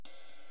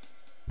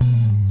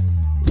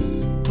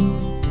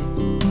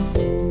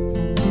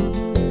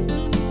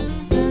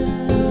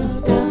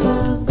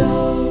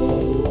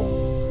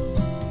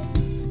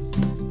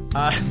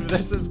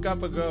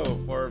Cup of Go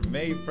for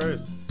May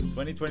 1st,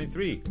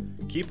 2023.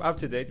 Keep up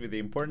to date with the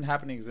important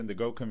happenings in the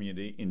Go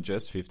community in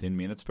just 15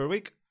 minutes per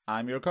week.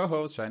 I'm your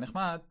co-host, Shai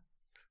Nechmad.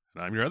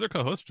 And I'm your other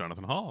co-host,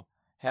 Jonathan Hall.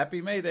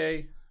 Happy May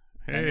Day.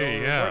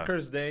 Hey, and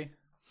Workers' Day.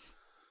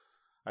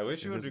 I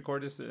wish you would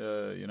record this,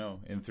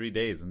 in 3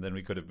 days, and then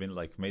we could have been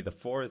like May the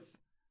 4th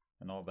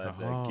and all that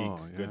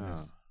geek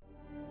goodness.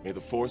 May the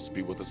force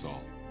be with us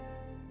all.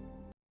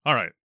 All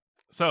right.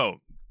 So,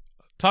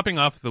 topping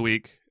off the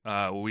week,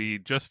 we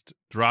just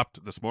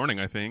dropped this morning,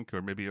 I think,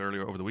 or maybe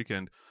earlier over the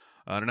weekend,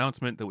 an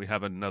announcement that we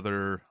have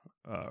another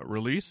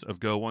release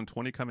of Go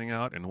 120 coming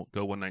out and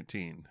Go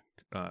 119.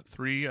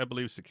 3, I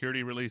believe,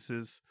 security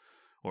releases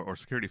or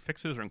security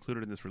fixes are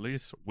included in this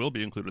release, will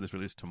be included in this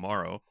release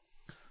tomorrow.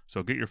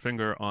 So get your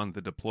finger on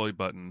the deploy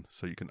button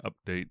so you can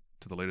update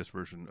to the latest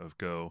version of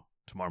Go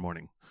tomorrow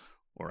morning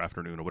or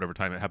afternoon or whatever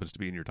time it happens to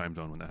be in your time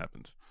zone when that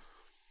happens.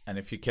 And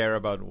if you care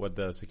about what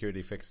the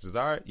security fixes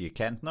are, you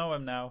can't know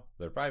them now.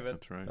 They're private.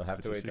 That's right. You'll have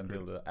It's to a wait secret.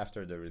 until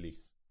after the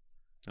release.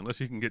 Unless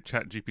you can get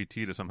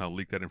ChatGPT to somehow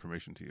leak that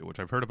information to you, which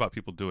I've heard about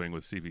people doing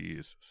with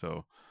CVEs.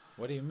 So,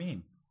 What do you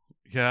mean?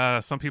 yeah,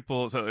 some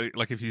people, so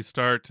like if you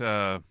start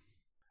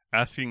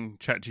asking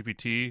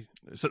ChatGPT,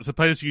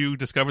 suppose you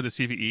discover the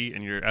CVE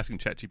and you're asking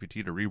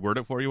ChatGPT to reword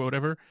it for you or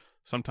whatever,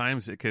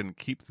 sometimes it can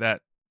keep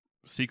that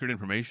secret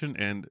information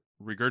and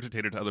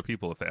regurgitate it to other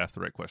people if they ask the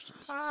right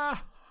questions.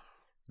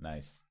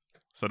 Nice.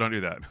 So don't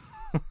do that.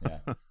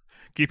 Yeah.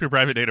 Keep your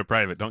private data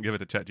private. Don't give it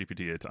to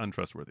ChatGPT. It's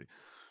untrustworthy.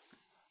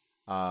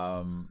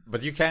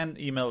 But you can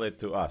email it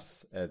to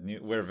us.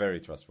 We're very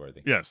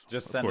trustworthy. Yes.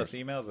 Just of send course. us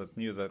emails at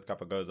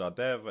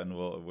news@cupago.dev and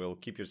we'll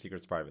keep your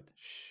secrets private.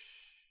 Shh.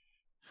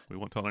 We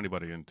won't tell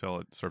anybody until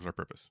it serves our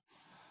purpose.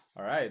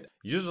 All right.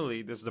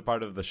 Usually this is the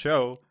part of the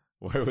show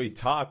where we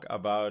talk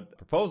about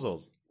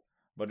proposals,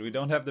 but we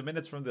don't have the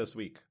minutes from this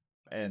week.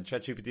 And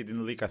ChatGPT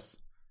didn't leak us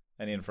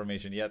any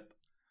information yet.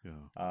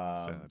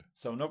 Yeah. Sad.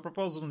 So no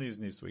proposal news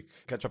this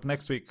week. Catch up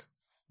next week.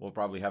 We'll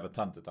probably have a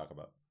ton to talk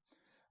about.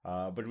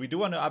 But we do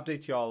want to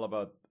update you all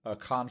about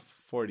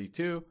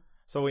Conf42.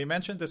 So we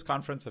mentioned this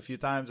conference a few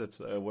times. It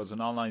was an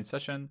online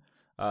session.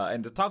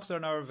 And the talks are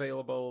now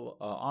available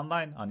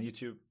online on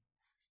YouTube.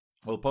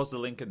 We'll post the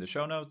link in the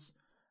show notes.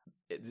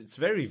 It's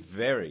very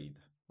varied,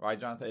 right,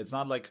 Jonathan? It's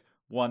not like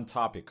one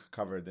topic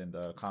covered in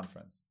the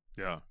conference.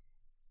 Yeah.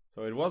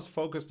 So it was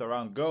focused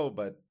around Go,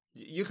 but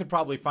you could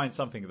probably find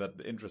something that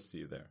interests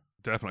you there.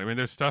 Definitely. I mean,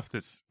 there's stuff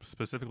that's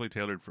specifically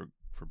tailored for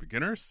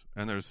beginners,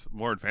 and there's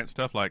more advanced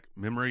stuff like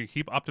memory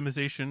heap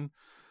optimization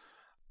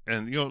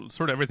and,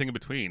 sort of everything in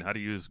between, how to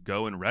use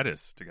Go and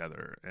Redis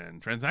together,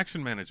 and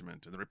transaction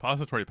management and the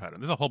repository pattern.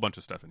 There's a whole bunch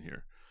of stuff in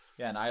here.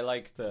 Yeah, and I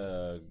liked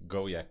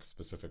GoYek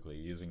specifically,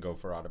 using Go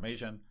for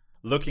automation.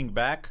 Looking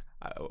back,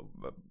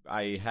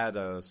 I had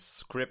a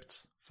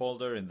scripts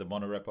folder in the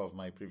monorepo of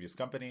my previous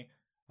company,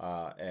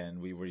 and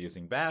we were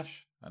using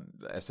Bash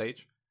and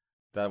SH.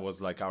 That was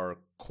like our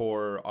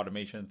core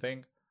automation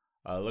thing.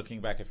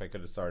 Looking back, if I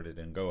could have started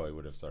in Go, I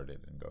would have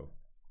started in Go.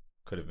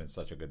 Could have been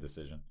such a good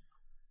decision.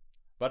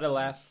 But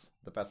alas,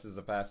 the past is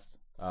the past.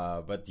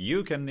 But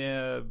you can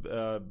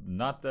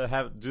not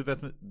do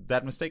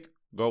that mistake.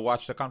 Go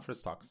watch the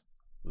conference talks.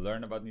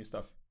 Learn about new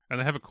stuff. And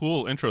they have a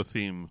cool intro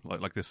theme,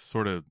 like this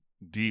sort of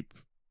deep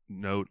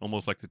note,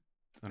 almost like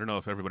I don't know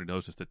if everybody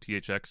knows this, the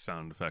THX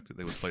sound effect that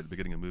they would play at the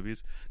beginning of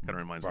movies. Kind of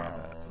reminds me of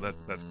that. So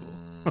that's cool.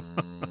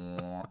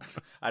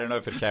 I don't know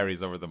if it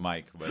carries over the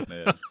mic,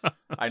 but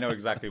I know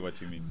exactly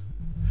what you mean.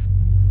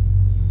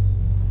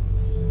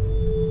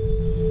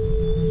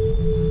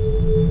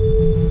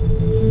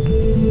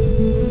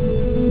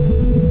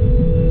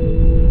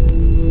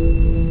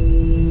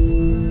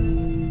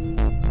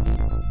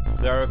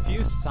 There are a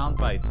few sound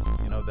bites,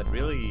 that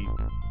really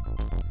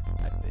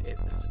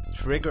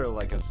trigger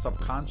like a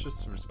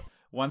subconscious response.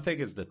 One thing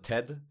is the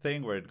TED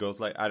thing where it goes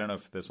like, I don't know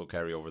if this will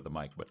carry over the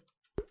mic, but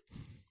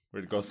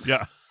where it goes.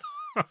 Yeah.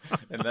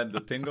 And then the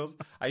tingles.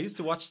 I used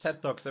to watch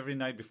TED Talks every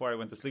night before I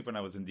went to sleep when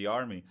I was in the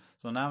army.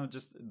 So now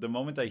just the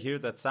moment I hear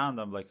that sound,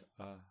 I'm like,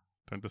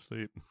 Time to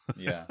sleep.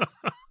 Yeah.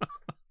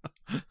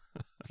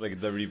 It's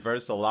like the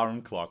reverse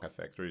alarm clock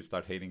effect where you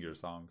start hating your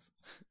songs.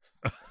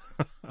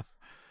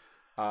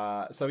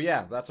 So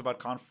yeah, that's about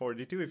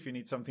Conf42. If you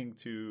need something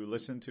to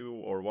listen to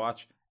or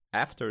watch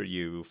after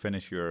you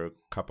finish your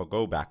Cup of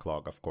Go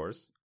backlog, of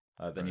course,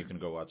 then you can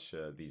go watch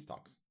these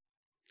talks.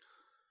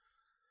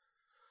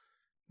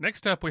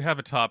 Next up, we have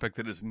a topic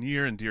that is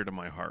near and dear to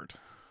my heart.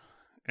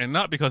 And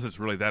not because it's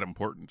really that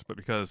important, but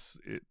because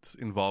it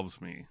involves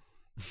me.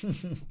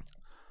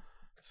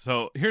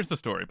 So here's the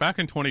story. Back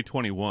in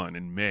 2021,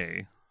 in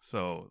May,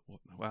 so,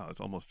 wow,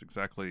 it's almost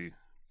exactly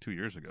 2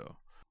 years ago,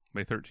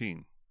 May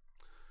 13,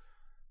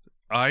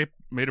 I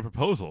made a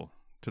proposal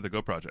to the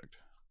Go project,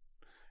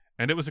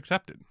 and it was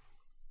accepted.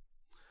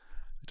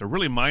 It's a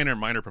really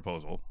minor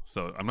proposal,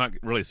 so I'm not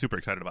really super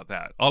excited about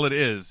that. All it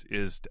is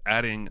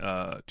adding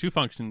 2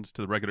 functions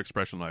to the regular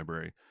expression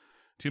library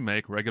to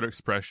make regular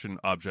expression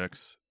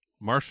objects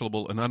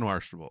marshallable and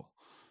unmarshallable.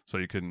 So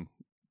you can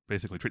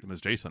basically treat them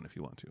as JSON if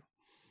you want to.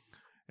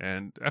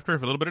 And after a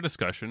little bit of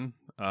discussion,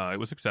 it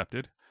was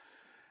accepted.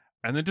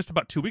 And then just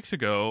about 2 weeks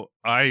ago,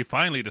 I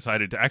finally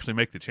decided to actually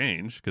make the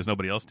change because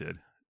nobody else did.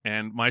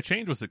 And my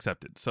change was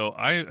accepted. So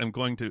I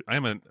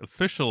am an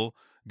official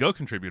Go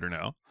contributor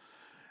now.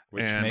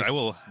 Which and makes I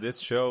will, this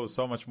show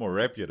so much more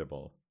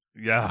reputable.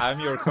 yeah. I'm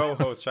your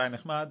co-host, Shai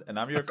Ahmad, and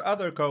I'm your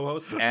other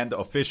co-host and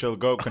official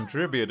Go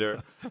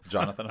contributor,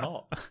 Jonathan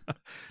Hall.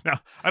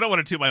 Now, I don't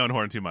want to toot my own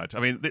horn too much. I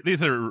mean,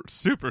 these are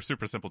super,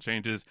 super simple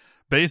changes.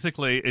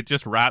 Basically, it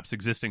just wraps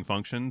existing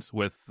functions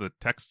with the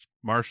text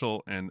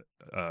marshal and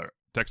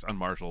text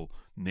unmarshal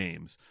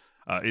names.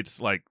 It's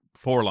like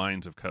 4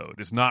 lines of code.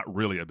 It's not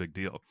really a big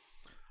deal.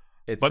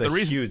 It's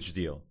a huge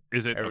deal.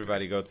 Is it?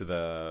 Everybody go to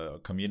the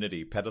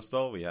community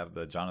pedestal. We have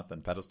the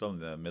Jonathan pedestal in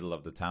the middle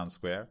of the town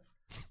square.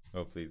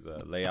 Oh, please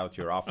lay out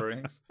your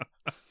offerings.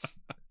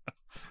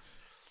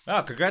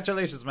 Oh,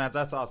 congratulations, Matt!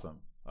 That's awesome.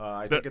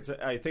 I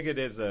think it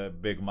is a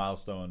big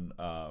milestone.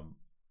 I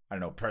don't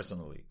know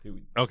personally.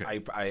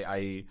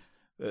 Okay.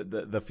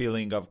 The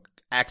feeling of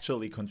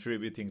actually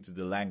contributing to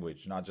the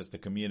language, not just the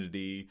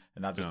community,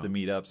 and not just the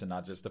meetups, and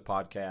not just the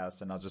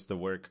podcasts, and not just the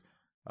work,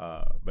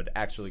 but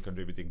actually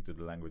contributing to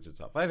the language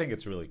itself. I think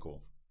it's really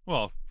cool.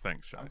 Well,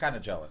 thanks, Sean. I'm kind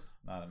of jealous.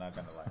 Not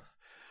gonna lie.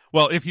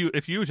 Well, if you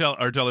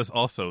are jealous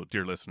also,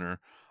 dear listener,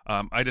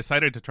 I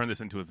decided to turn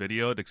this into a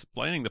video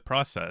explaining the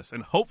process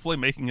and hopefully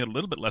making it a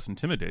little bit less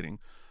intimidating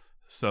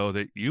so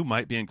that you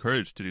might be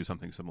encouraged to do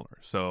something similar.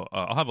 So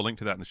I'll have a link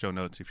to that in the show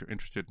notes if you're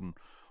interested in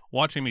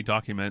watching me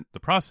document the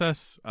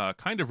process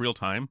kind of real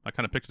time. I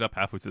kind of picked it up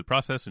halfway through the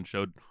process and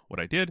showed what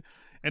I did,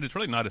 and it's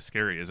really not as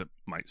scary as it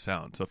might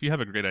sound. So if you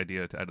have a great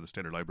idea to add to the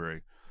standard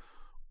library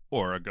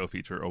or a Go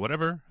feature or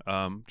whatever,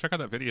 check out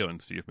that video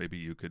and see if maybe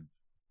you could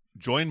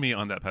join me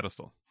on that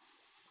pedestal.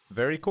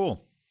 Very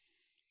cool.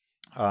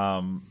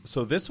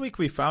 So this week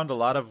we found a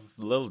lot of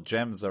little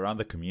gems around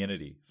the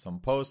community. Some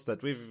posts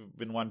that we've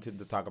been wanting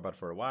to talk about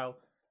for a while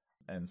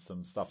and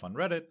some stuff on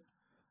Reddit.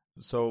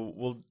 So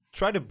we'll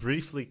try to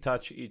briefly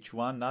touch each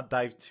one, not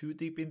dive too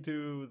deep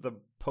into the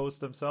posts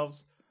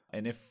themselves.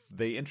 And if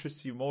they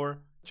interest you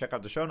more, check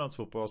out the show notes.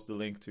 We'll post the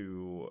link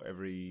to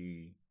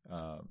every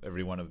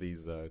one of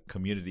these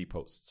community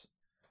posts.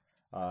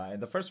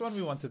 And the first one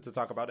we wanted to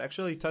talk about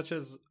actually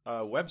touches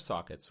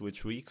WebSockets,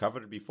 which we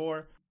covered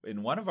before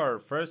in one of our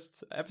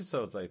first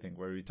episodes, I think,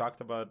 where we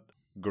talked about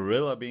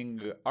Gorilla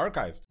being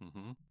archived.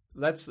 Mm-hmm.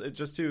 Let's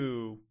just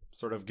to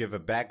sort of give a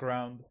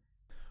background.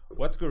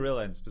 What's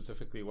Gorilla, and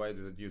specifically why is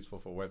it useful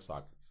for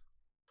WebSockets?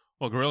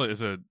 Well, Gorilla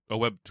is a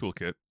web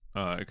toolkit.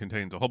 It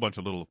contains a whole bunch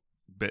of little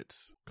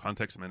bits,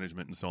 context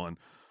management, and so on.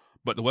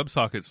 But the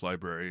WebSockets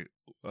library,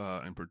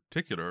 in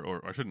particular,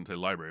 or I shouldn't say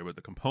library, but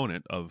the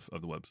component of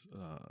the web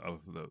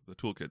of the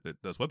toolkit that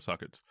does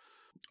WebSockets,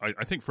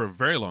 I think for a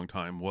very long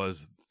time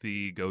was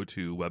the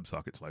go-to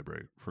WebSockets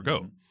library for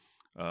Go.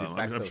 De facto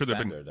I'm sure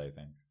standard, I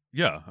think.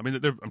 Yeah, I mean,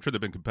 I'm sure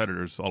there've been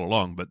competitors all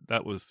along, but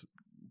that was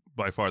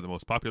by far the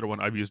most popular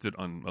one. I've used it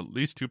on at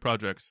least 2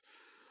 projects.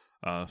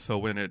 So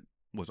when it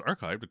was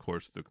archived, of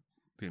course, the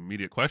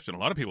immediate question a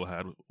lot of people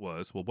had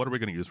was, well, what are we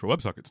going to use for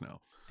WebSockets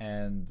now?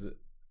 And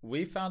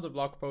we found a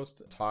blog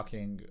post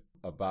talking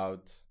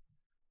about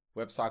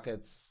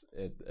WebSockets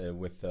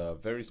with a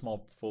very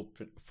small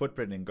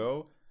footprint in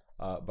Go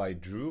by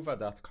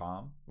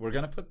druva.com. We're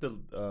going to put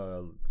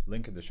the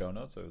link in the show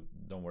notes, so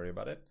don't worry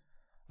about it.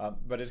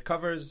 But it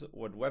covers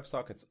what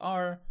WebSockets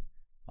are,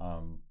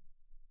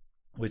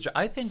 which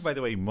I think, by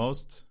the way,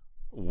 most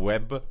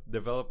web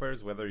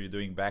developers, whether you're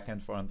doing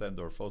backend, frontend,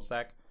 or full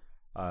stack,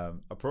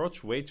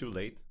 approach way too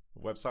late.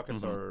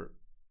 WebSockets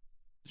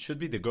should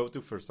be the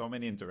go-to for so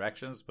many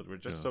interactions, but we're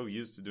just so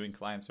used to doing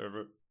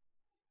client-server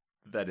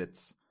that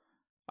it's,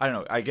 I don't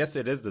know, I guess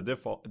it is the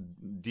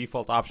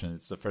default option.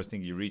 It's the first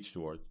thing you reach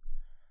towards.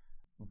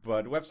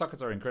 But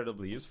WebSockets are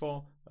incredibly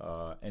useful,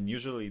 and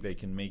usually they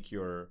can make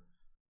your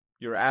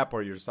app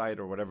or your site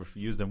or whatever, if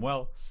you use them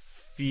well,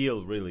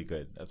 feel really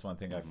good. That's one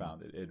thing I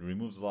found. It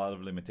removes a lot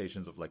of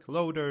limitations of like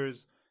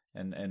loaders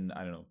and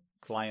I don't know,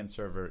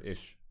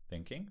 client-server-ish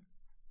thinking.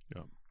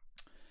 Yeah.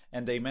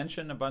 And they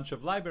mention a bunch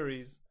of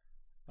libraries,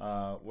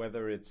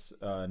 whether it's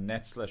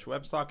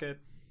net/WebSocket,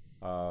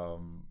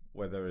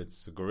 whether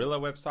it's Gorilla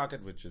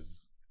WebSocket, which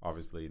is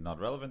obviously not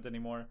relevant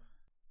anymore.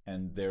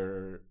 And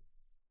they're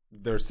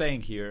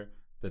saying here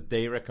that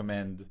they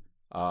recommend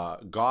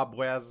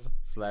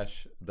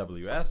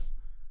gobwez/WS,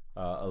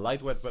 a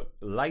lightweight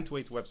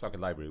WebSocket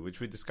library, which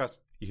we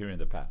discussed here in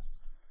the past.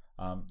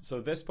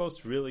 So this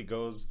post really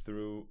goes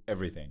through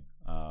everything,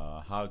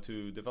 how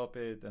to develop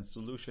it and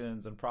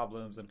solutions and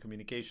problems and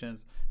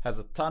communications, has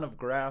a ton of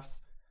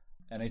graphs.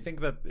 And I think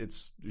that it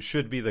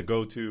should be the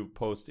go-to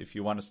post if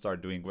you want to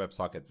start doing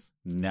WebSockets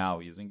now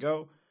using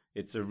Go.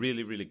 It's a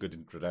really, really good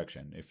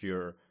introduction. If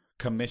you're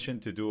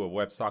commissioned to do a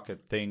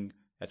WebSocket thing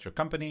at your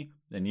company,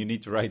 then you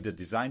need to write the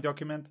design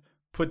document.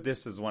 Put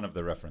this as one of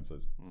the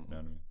references. You know what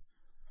I mean?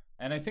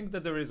 And I think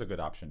that there is a good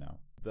option now.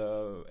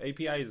 The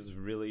API is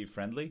really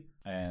friendly,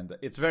 and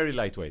it's very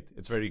lightweight.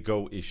 It's very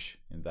Go-ish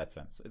in that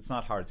sense. It's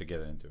not hard to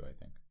get into, I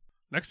think.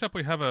 Next up,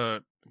 we have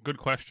a good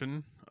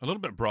question a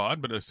little bit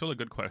broad, but it's still a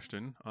good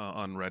question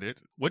on Reddit.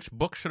 Which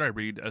book should I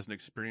read as an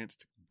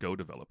experienced Go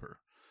developer?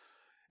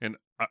 And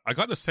I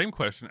got the same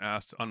question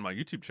asked on my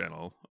YouTube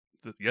channel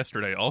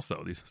yesterday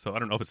also. So I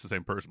don't know if it's the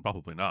same person.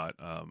 Probably not.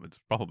 It's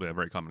probably a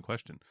very common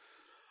question.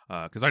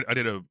 Because I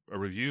did a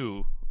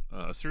review,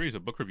 a series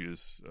of book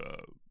reviews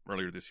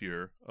earlier this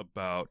year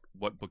about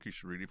what book you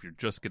should read if you're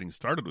just getting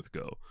started with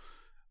Go.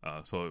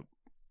 So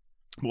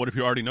what if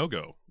you already know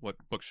Go? What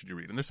books should you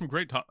read? And there's some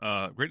great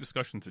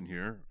discussions in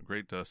here,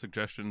 great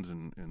suggestions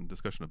and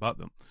discussion about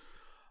them.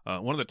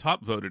 One of the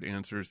top voted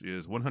answers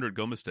is 100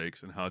 Go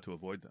mistakes and how to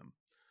avoid them.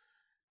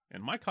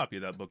 And my copy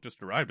of that book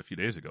just arrived a few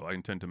days ago. I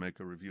intend to make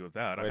a review of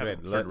that.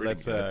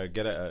 Let's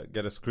get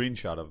a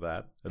screenshot of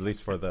that, at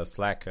least for the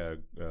Slack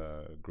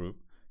group.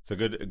 It's a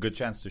good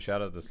chance to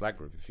shout out the Slack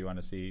group if you want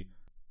to see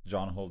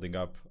John holding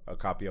up a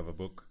copy of a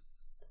book.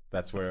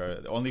 That's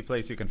where the only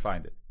place you can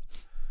find it.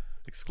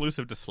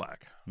 Exclusive to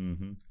Slack.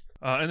 Mm-hmm.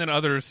 And then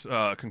others,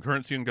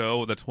 Concurrency in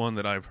Go. That's one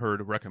that I've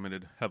heard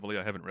recommended heavily.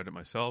 I haven't read it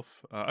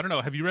myself. I don't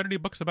know. Have you read any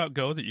books about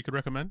Go that you could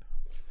recommend?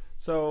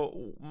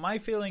 So my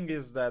feeling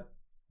is that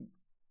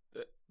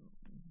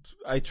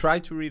I try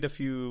to read a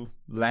few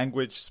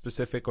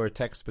language-specific or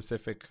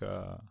text-specific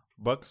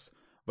books,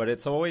 but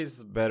it's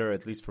always better,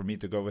 at least for me,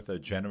 to go with a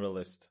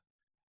generalist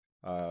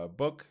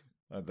book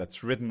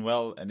that's written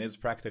well and is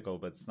practical,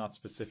 but it's not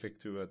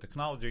specific to a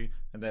technology,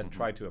 and then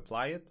try to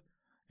apply it.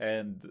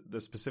 And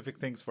the specific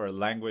things for a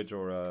language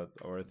or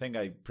a thing,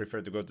 I prefer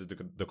to go to the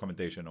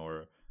documentation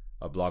or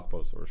a blog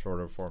post or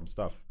shorter form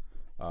stuff.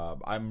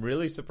 I'm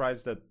really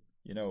surprised that,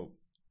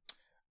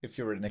 if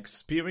you're an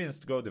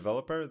experienced Go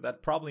developer,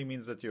 that probably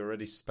means that you're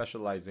already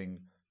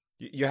specializing.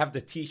 You have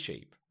the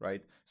T-shape,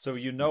 right? So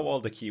you know all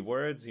the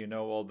keywords, you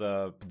know all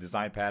the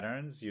design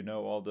patterns, you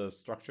know all the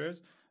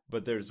structures,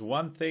 but there's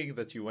one thing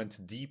that you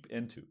went deep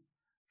into.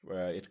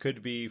 It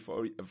could be,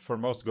 for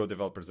most Go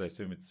developers, I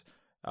assume it's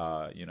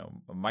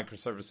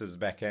microservices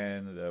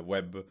backend,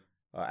 web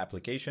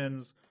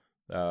applications.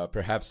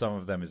 Perhaps some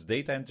of them is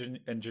data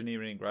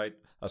engineering, right?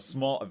 A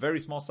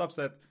very small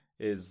subset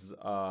is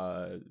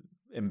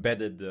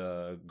embedded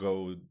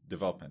Go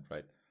development,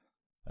 right?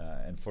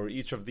 And for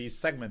each of these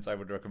segments, I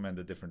would recommend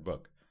a different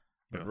book.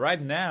 But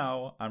right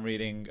now, I'm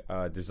reading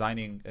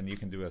Designing, and you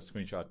can do a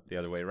screenshot the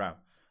other way around.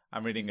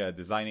 I'm reading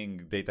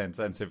Designing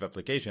Data-Intensive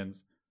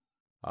Applications,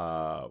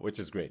 which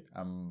is great.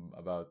 I'm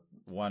about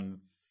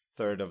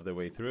 1/3 of the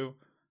way through,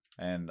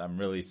 and I'm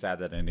really sad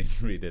that I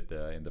didn't read it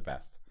in the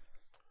past.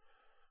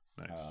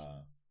 Nice.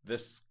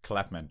 This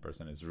Clapman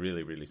person is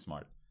really, really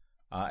smart.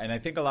 And I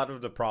think a lot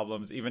of the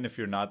problems, even if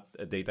you're not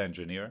a data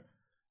engineer,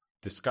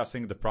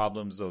 discussing the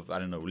problems of,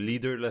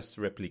 leaderless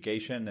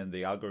replication and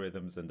the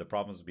algorithms and the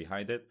problems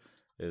behind it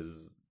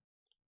is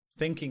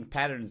thinking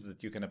patterns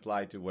that you can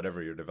apply to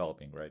whatever you're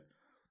developing, right?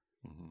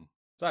 Mm-hmm.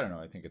 So I don't know.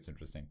 I think it's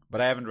interesting.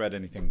 But I haven't read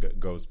anything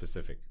Go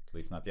specific, at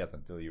least not yet,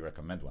 until you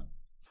recommend one.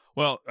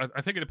 Well,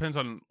 I think it depends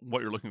on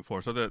what you're looking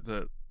for. So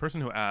the person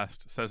who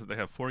asked says that they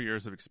have 4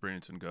 years of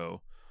experience in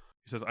Go.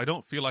 He says, I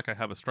don't feel like I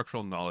have a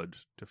structural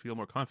knowledge to feel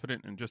more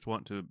confident and just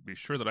want to be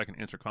sure that I can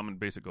answer common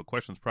basic Go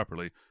questions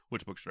properly.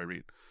 Which book should I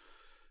read?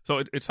 So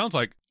it sounds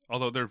like,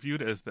 although they're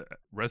viewed as the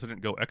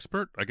resident Go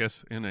expert, I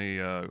guess, in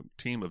a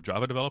team of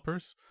Java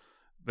developers,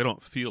 they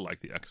don't feel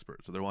like the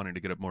expert. So they're wanting to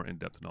get a more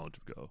in-depth knowledge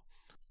of Go.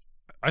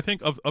 I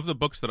think of the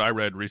books that I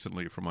read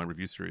recently from my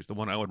review series, the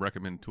one I would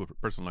recommend to a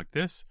person like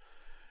this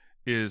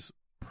is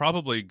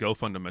probably Go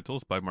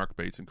Fundamentals by Mark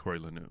Bates and Corey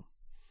Lanu.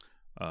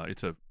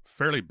 It's a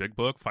fairly big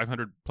book,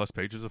 500 plus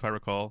pages if I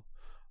recall,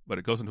 but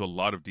it goes into a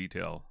lot of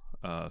detail.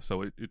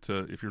 So it's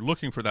if you're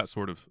looking for that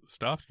sort of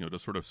stuff, to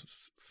sort of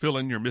fill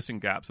in your missing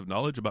gaps of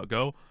knowledge about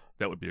Go,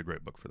 that would be a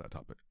great book for that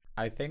topic.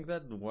 I think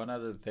that one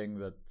other thing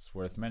that's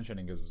worth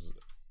mentioning is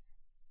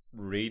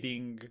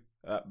reading.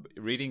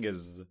 Reading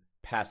is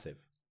passive.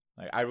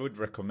 Like, I would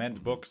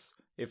recommend books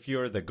if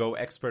you're the Go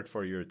expert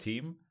for your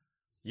team.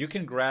 You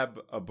can grab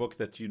a book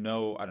that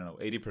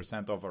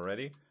 80% of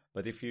already.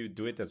 But if you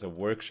do it as a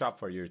workshop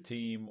for your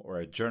team or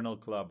a journal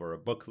club or a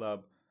book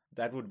club,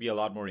 that would be a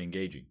lot more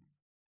engaging.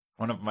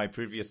 One of my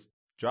previous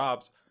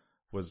jobs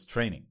was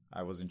training.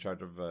 I was in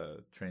charge of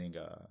training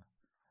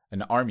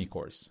an army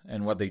course.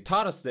 And what they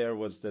taught us there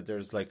was that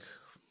there's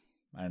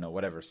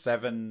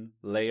 7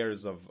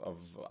 layers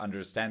of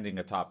understanding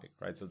a topic,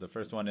 right? So the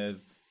first one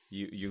is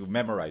you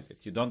memorize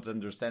it. You don't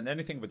understand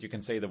anything, but you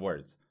can say the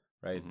words,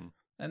 right? Mm-hmm.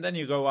 And then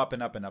you go up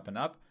and up and up and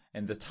up.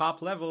 And the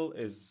top level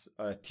is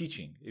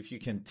teaching. If you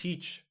can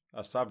teach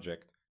a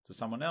subject to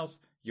someone else,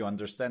 you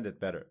understand it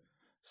better.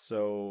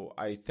 So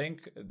I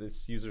think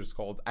this user is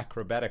called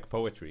Acrobatic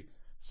Poetry.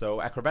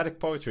 So Acrobatic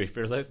Poetry, if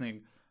you're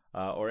listening,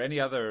 or any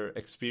other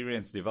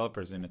experienced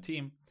developers in a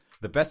team,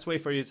 the best way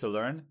for you to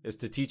learn is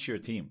to teach your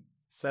team.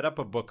 Set up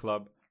a book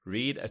club,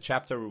 read a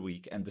chapter a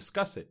week, and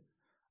discuss it.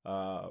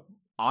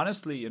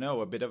 Honestly,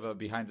 a bit of a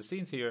behind the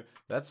scenes here.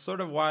 That's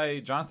sort of why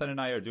Jonathan and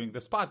I are doing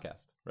this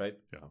podcast, right?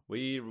 Yeah.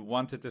 We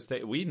wanted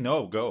to we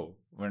know Go.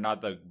 We're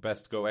not the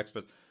best Go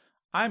experts.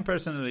 I'm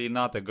personally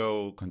not a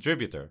Go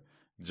contributor.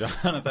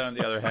 Jonathan, on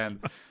the other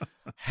hand,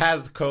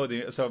 has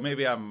coding. So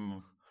maybe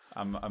I'm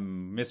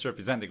I'm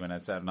misrepresenting when I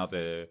said I'm not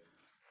a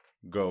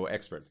Go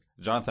expert.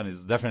 Jonathan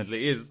is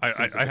definitely is.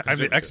 I'm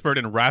the expert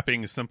in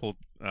wrapping simple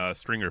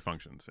stringer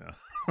functions. Yeah.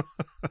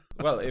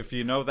 Well, if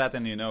you know that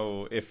and you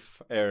know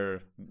if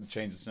error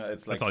changes,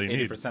 it's like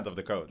 80% of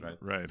the code, right?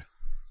 Right.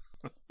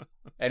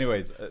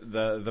 Anyways,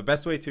 the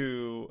best way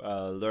to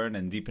learn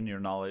and deepen your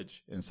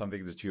knowledge in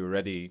something that you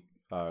already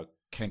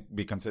can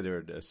be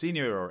considered a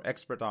senior or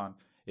expert on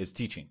is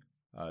teaching.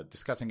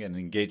 Discussing and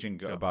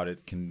engaging about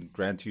it can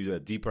grant you a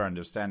deeper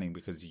understanding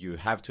because you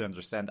have to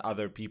understand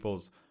other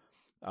people's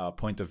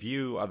point of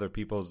view, other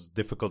people's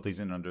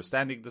difficulties in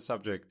understanding the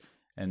subject,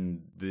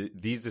 and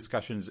these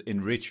discussions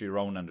enrich your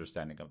own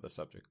understanding of the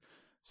subject.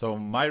 So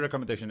my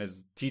recommendation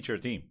is teach your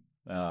team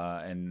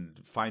and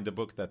find a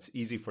book that's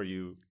easy for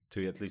you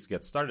to at least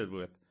get started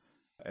with.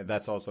 And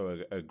that's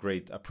also a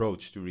great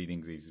approach to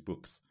reading these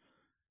books.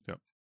 Yep.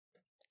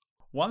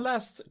 One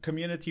last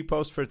community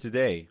post for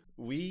today.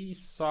 We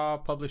saw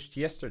published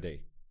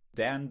yesterday,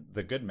 Dan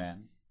the Good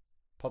Man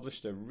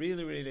published a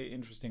really, really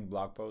interesting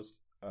blog post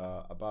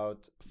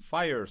about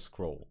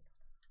FireScroll,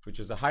 which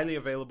is a highly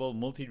available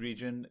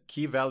multi-region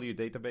key value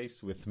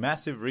database with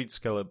massive read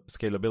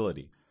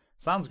scalability.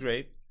 Sounds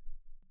great.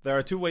 There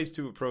are two ways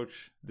to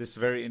approach this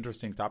very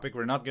interesting topic.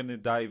 We're not going to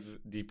dive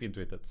deep into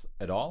it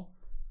at all.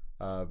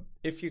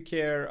 If you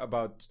care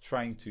about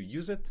trying to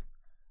use it,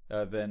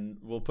 then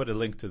we'll put a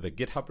link to the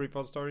GitHub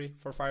repository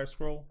for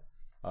FireScroll.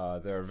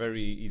 There are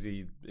very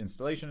easy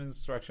installation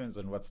instructions.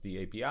 And what's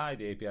the API?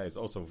 The API is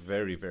also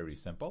very, very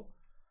simple.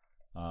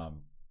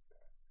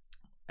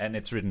 And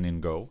it's written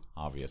in Go,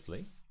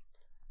 obviously.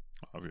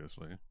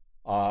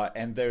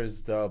 And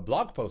there's the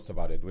blog post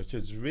about it, which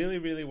is really,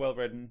 really well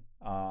written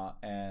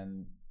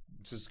and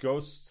just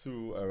goes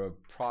through a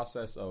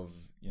process of,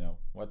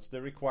 what's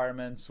the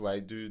requirements? Why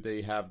do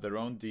they have their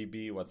own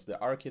DB? What's the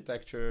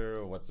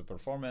architecture? What's the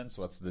performance?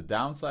 What's the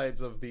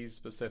downsides of these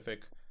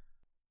specific,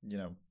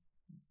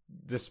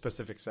 this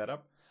specific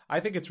setup? I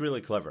think it's really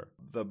clever.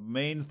 The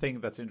main thing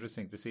that's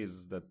interesting to see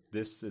is that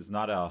this is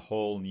not a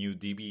whole new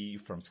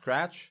DB from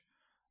scratch.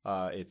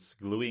 It's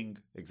gluing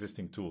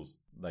existing tools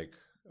like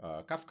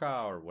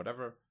Kafka or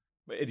whatever,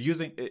 but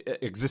using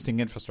existing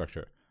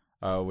infrastructure,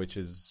 which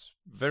is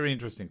very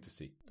interesting to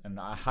see. And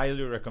I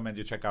highly recommend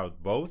you check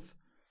out both.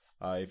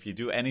 If you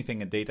do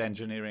anything in data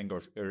engineering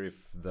or if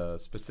the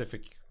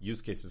specific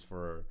use cases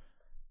for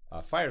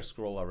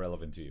FireScroll are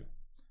relevant to you.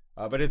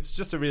 But it's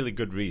just a really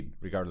good read,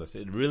 regardless.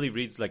 It really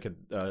reads like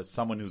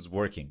someone who's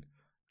working.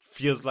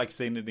 Feels like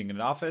sitting in an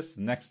office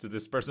next to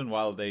this person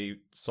while they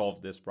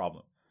solve this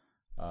problem.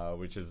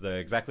 Which is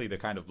exactly the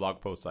kind of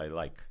blog posts I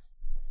like.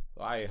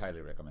 So I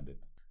highly recommend it.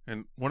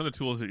 And one of the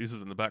tools it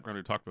uses in the background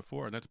we talked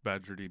before, and that's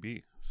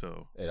BadgerDB.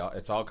 So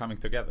it's all coming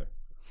together.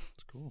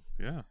 It's cool.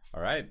 Yeah.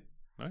 All right.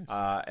 Nice.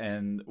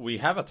 And we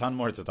have a ton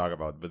more to talk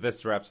about, but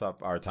this wraps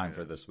up our time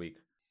for this week.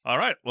 All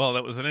right. Well,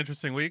 that was an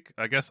interesting week.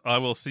 I guess I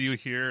will see you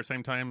here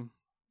same time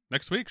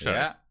next week, Shai.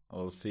 Yeah.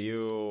 We'll see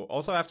you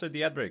also after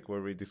the ad break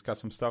where we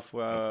discuss some stuff,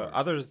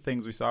 other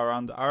things we saw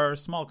around our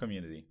small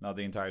community, not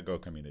the entire Go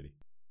community.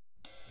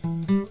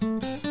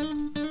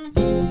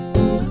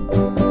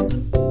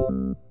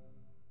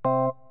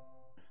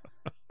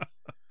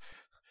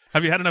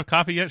 Have you had enough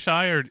coffee yet,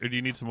 Shai, or do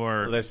you need some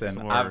more? Listen,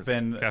 some more I've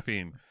been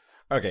caffeine.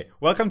 Okay,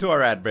 welcome to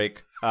our ad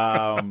break.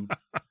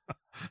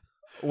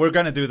 We're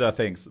gonna do the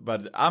things,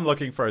 but I'm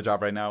looking for a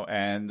job right now,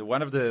 and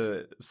one of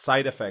the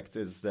side effects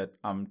is that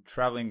I'm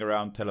traveling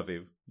around Tel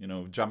Aviv.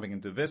 Jumping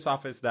into this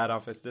office, that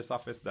office, this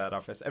office, that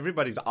office.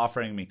 Everybody's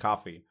offering me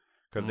coffee.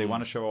 Because they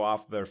want to show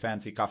off their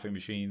fancy coffee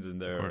machines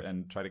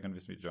and try to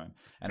convince me to join.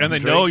 And they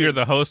know you're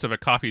the host of a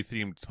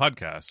coffee-themed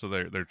podcast, so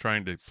they're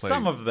trying to play.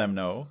 Some of them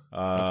know.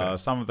 Okay.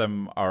 Some of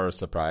them are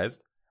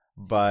surprised.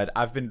 But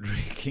I've been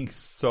drinking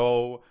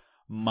so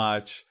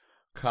much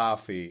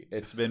coffee.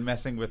 It's been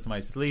messing with my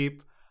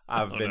sleep.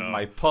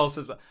 My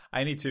pulses.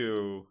 I need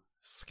to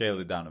scale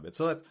it down a bit.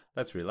 So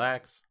let's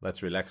relax.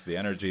 Let's relax the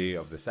energy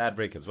of this ad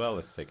break as well.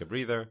 Let's take a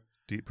breather.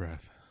 Deep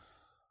breath.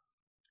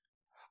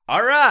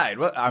 All right.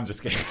 Well, I'm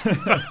just kidding.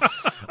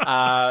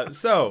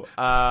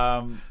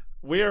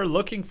 We're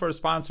looking for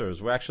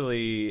sponsors. We're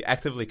actually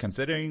actively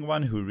considering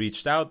one who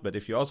reached out. But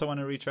if you also want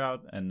to reach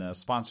out and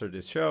sponsor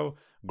this show,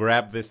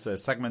 grab this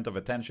segment of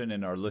attention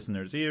in our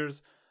listeners'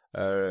 ears,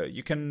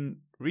 you can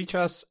reach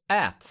us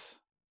at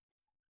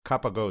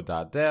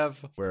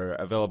kapago.dev. We're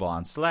available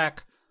on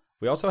Slack.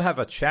 We also have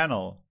a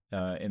channel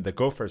in the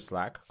Gopher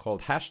Slack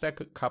called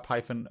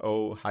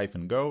 #cup-o-go.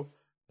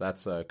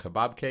 That's a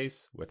kebab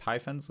case with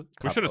hyphens.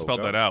 We should have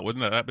spelled that out.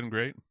 Wouldn't that have been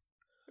great?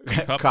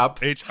 Cup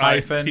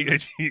hyphen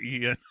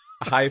H-I-P-H-E-N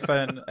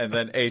hyphen and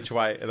then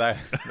H-Y. That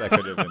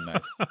could have been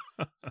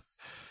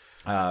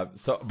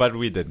nice. But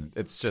we didn't.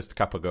 It's just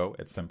Cupago.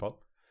 It's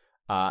simple.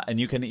 And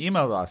you can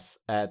email us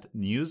at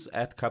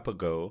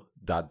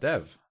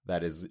news@cupago.dev.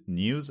 That is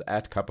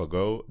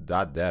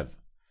news@cupago.dev.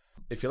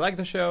 If you like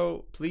the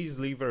show, please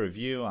leave a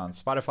review on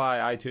Spotify,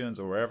 iTunes,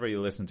 or wherever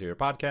you listen to your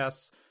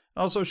podcasts.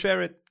 Also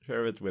share it.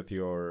 Share it with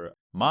your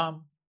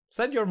mom.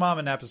 Send your mom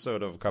an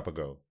episode of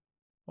Cupago.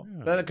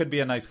 Yeah. That could be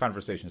a nice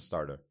conversation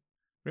starter.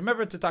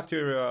 remember to talk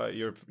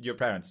to your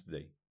parents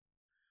today.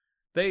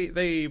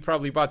 They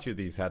probably bought you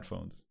these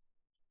headphones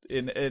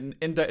in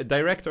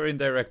direct or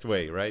indirect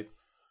way, right?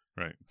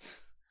 Right.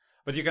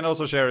 But you can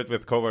also share it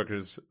with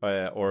coworkers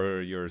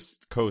or your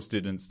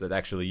co-students that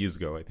actually use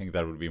Go. I think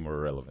that would be more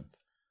relevant.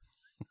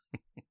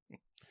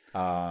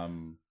 Shai,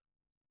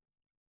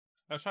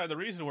 the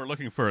reason we're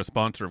looking for a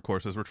sponsor, of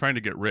course, is we're trying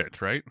to get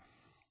rich, right?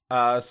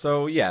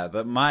 So yeah,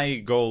 my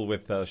goal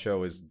with the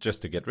show is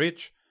just to get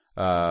rich.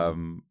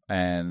 And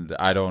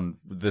I don't.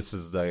 This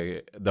is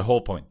the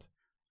whole point.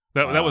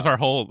 That was our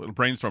whole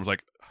brainstorm.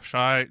 Like,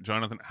 Shai,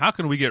 Jonathan, how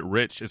can we get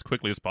rich as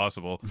quickly as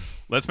possible?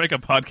 Let's make a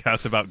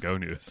podcast about Go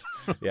News.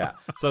 Yeah.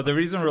 So the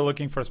reason we're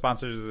looking for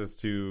sponsors is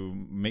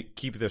to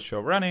keep the show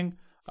running,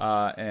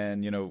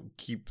 and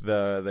keep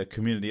the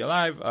community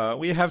alive.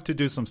 We have to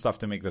do some stuff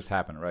to make this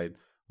happen, right?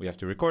 We have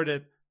to record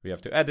it. We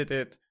have to edit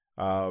it.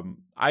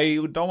 I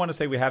don't want to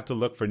say we have to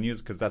look for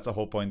news because that's the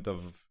whole point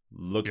of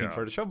looking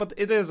for the show. But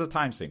it is a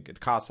time sink. It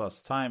costs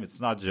us time.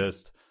 It's not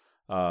just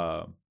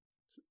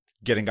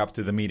getting up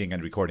to the meeting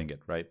and recording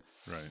it, right?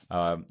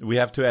 Right. We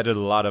have to edit a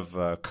lot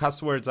of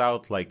cuss words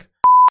out,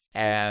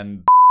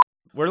 and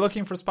we're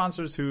looking for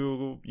sponsors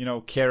who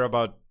care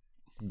about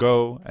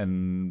Go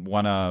and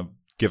want to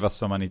give us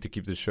some money to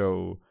keep the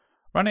show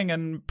running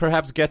and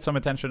perhaps get some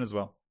attention as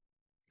well.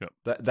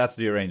 Yep. That's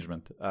the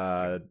arrangement.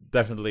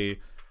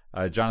 Definitely,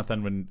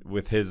 Jonathan,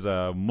 with his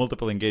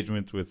multiple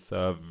engagement with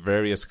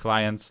various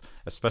clients,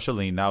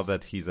 especially now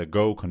that he's a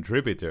Go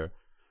contributor,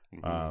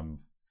 on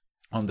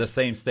the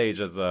same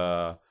stage as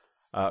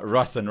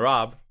Russ and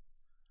Rob.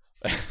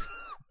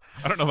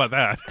 I don't know about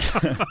that.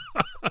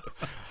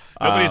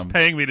 Nobody's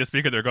paying me to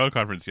speak at their Go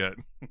conference yet.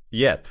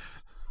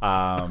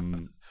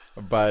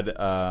 But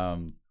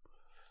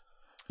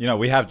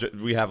we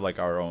have like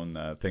our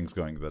own things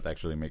going that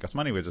actually make us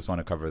money. We just want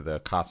to cover the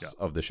costs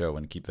of the show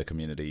and keep the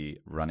community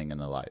running and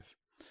alive.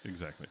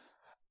 Exactly.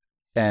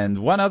 And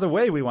one other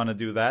way we want to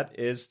do that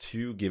is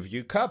to give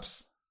you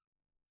cups.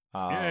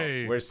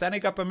 Yay. We're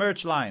setting up a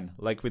merch line,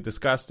 like we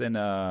discussed in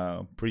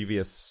a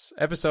previous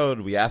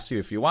episode. We asked you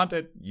if you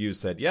wanted. You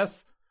said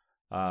yes.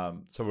 So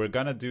we're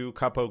gonna do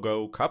Capo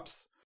Go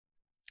cups.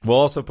 We'll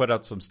also put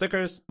out some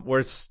stickers.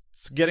 We're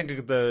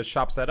getting the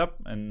shop set up,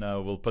 and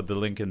we'll put the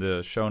link in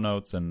the show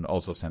notes and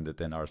also send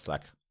it in our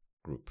Slack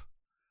group.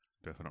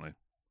 Definitely.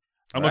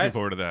 I'm looking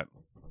forward to that.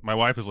 My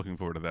wife is looking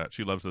forward to that.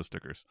 She loves those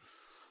stickers.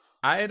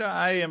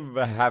 I am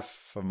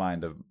half a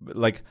mind of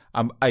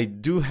I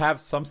do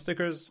have some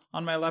stickers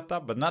on my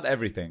laptop, but not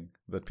everything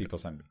that people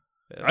send me.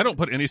 I don't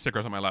put any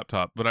stickers on my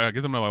laptop, but I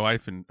give them to my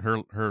wife, and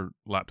her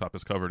laptop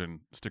is covered in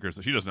stickers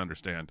that she doesn't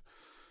understand.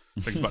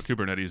 Things about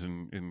Kubernetes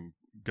and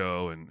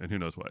Go and who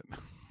knows what.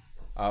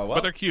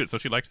 But they're cute, so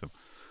she likes them.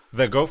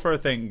 The Gopher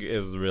thing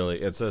is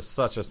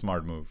such a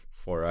smart move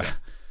for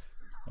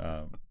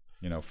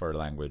for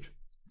language.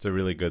 It's a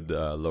really good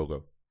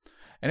logo.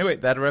 Anyway,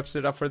 that wraps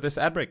it up for this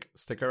ad break.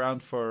 Stick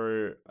around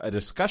for a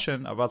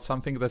discussion about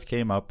something that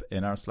came up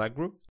in our Slack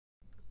group.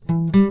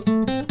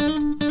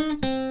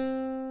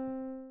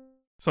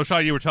 So,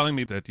 Shai, you were telling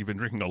me that you've been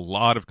drinking a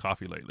lot of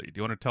coffee lately. Do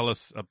you want to tell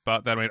us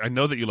about that? I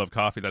know that you love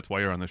coffee. That's why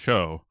you're on the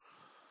show.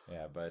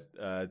 Yeah, but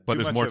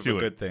there's much more of to a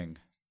it. good thing.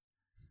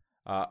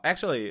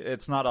 Actually,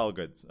 it's not all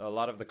good. A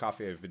lot of the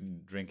coffee I've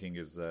been drinking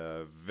is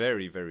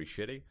very, very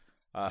shitty.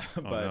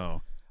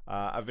 No.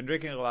 I've been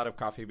drinking a lot of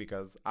coffee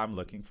because I'm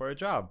looking for a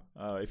job.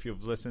 If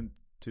you've listened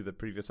to the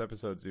previous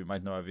episodes, you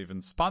might know I've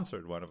even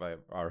sponsored one of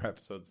our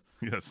episodes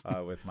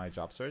with my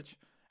job search.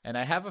 And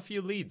I have a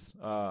few leads,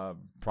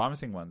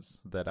 promising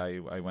ones, that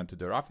I went to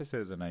their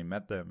offices and I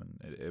met them,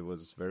 and it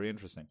was very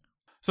interesting.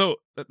 So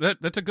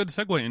that's a good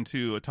segue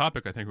into a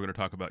topic I think we're going to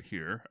talk about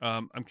here.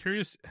 I'm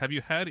curious, have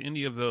you had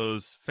any of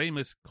those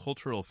famous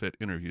cultural fit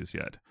interviews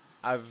yet?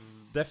 I've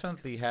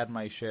definitely had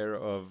my share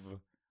of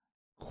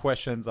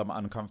questions I'm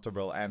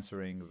uncomfortable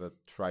answering that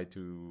try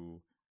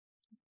to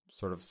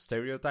sort of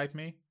stereotype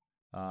me.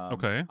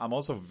 Okay. I'm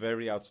also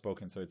very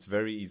outspoken, so it's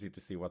very easy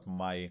to see what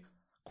my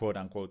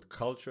quote-unquote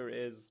culture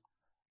is.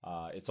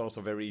 It's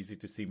also very easy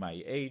to see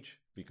my age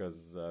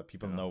because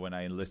people know when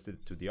I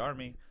enlisted to the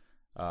army.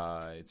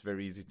 It's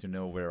very easy to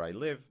know where I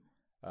live.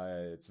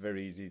 It's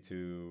very easy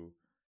to,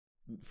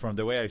 from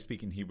the way I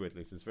speak in Hebrew at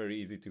least, it's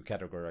very easy to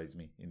categorize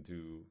me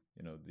into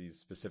these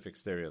specific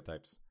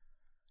stereotypes.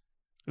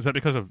 Is that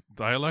because of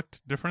dialect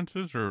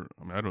differences, or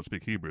I don't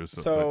speak Hebrew?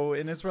 So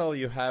in Israel,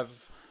 you have,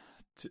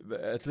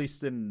 at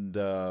least in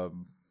the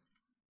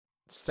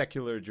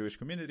secular Jewish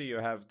community, you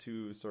have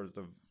two sort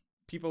of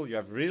people. You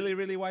have really,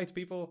 really white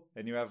people,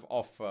 and you have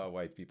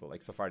off-white people,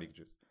 like Sephardic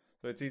Jews.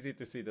 So it's easy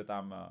to see that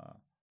I'm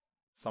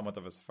somewhat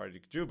of a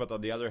Sephardic Jew, but on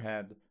the other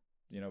hand,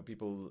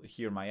 people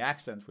hear my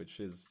accent,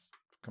 which is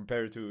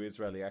compared to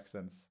Israeli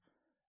accents,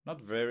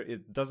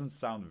 it doesn't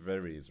sound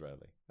very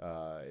Israeli.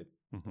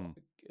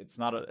 It's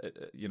not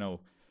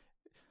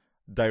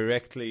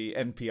directly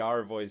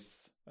NPR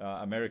voice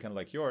American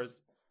like yours,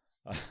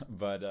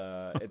 but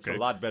it's a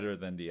lot better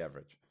than the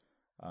average.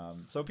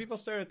 So people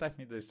stereotype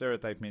me. They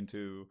stereotype me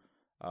into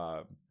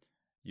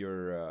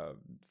you're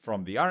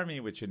from the army,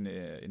 which in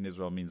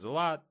Israel means a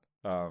lot.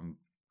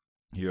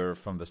 You're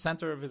from the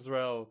center of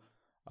Israel.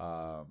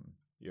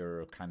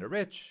 You're kind of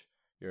rich.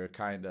 You're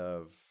kind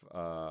of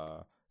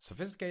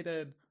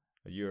sophisticated.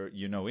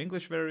 You know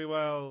English very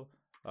well.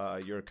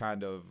 You're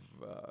kind of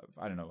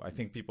I don't know. I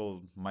think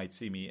people might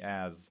see me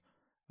as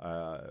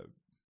I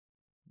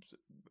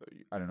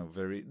don't know.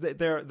 Very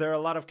there are a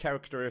lot of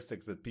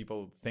characteristics that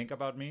people think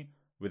about me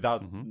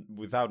without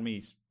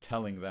me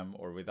telling them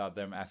or without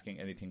them asking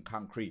anything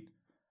concrete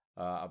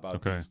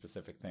about these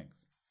specific things.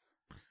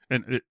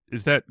 And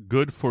is that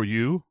good for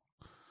you?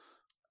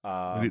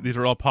 These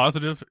are all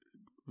positive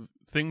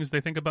things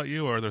they think about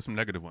you, or are there some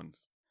negative ones?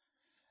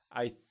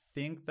 I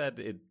think that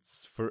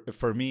it's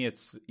for me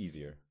it's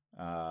easier.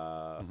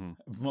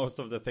 Most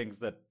of the things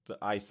that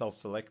I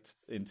self-select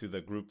into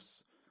the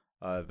groups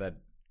that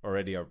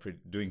already are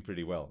doing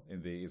pretty well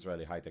in the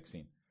Israeli high-tech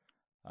scene.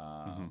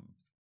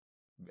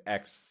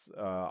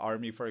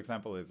 Army, for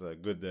example, is a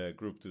good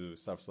group to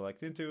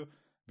self-select into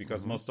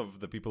because most of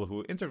the people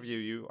who interview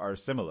you are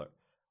similar,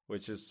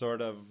 which is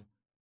sort of,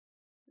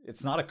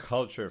 it's not a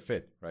culture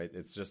fit, right?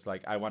 It's just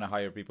like, I want to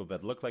hire people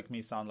that look like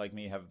me, sound like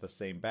me, have the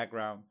same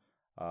background,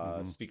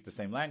 speak the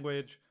same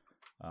language,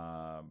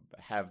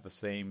 have the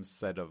same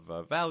set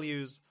of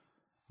values,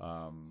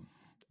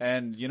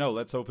 and,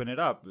 let's open it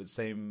up.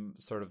 Same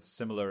sort of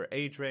similar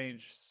age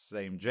range,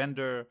 same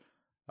gender,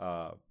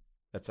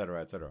 et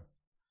cetera, et cetera.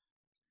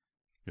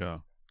 Yeah.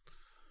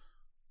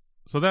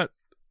 So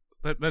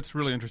that's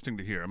really interesting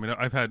to hear. I mean,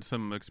 I've had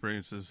some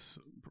experiences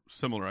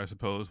similar, I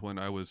suppose, when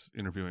I was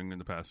interviewing in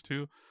the past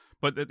too.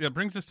 But it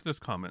brings us to this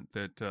comment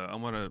that I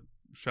want to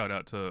shout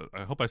out to,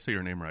 I hope I say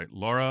your name right,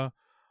 Laura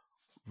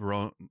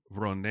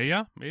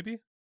Veronea, maybe?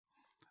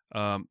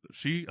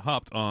 She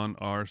hopped on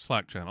our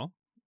Slack channel.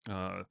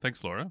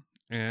 Thanks, Laura.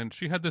 And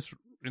she had this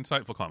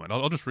insightful comment.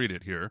 I'll just read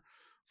it here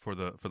for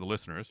the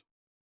listeners.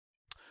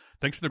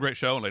 Thanks for the great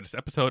show and latest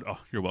episode. Oh,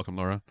 you're welcome,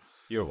 Laura.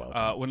 You're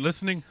welcome. When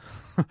listening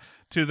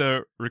to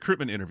the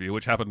recruitment interview,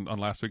 which happened on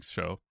last week's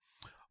show,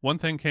 one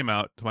thing came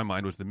out to my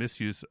mind was the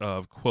misuse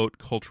of, quote,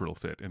 cultural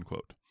fit, end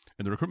quote,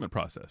 in the recruitment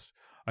process.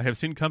 I have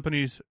seen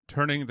companies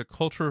turning the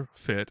culture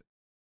fit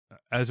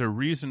as a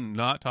reason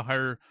not to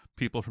hire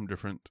people from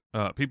different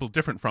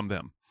from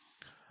them.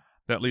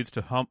 That leads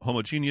to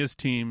homogeneous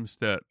teams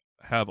that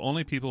have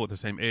only people with the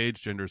same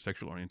age, gender,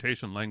 sexual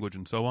orientation, language,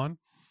 and so on.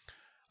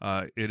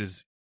 It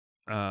is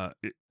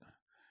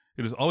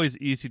always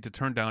easy to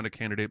turn down a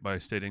candidate by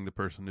stating the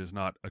person is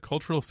not a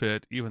cultural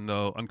fit, even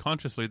though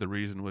unconsciously the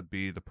reason would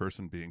be the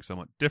person being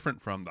somewhat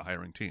different from the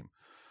hiring team.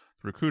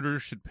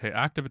 Recruiters should pay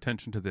active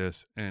attention to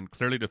this and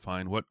clearly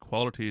define what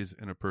qualities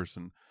in a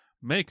person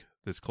make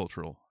this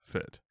cultural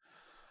fit.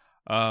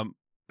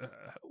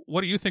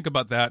 What do you think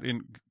about that,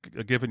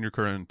 given your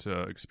current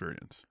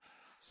experience?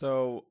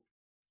 So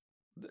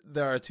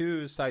there are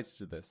two sides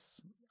to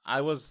this.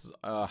 I was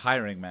a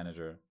hiring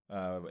manager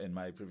in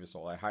my previous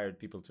role. I hired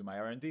people to my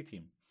R&D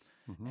team.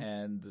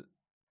 And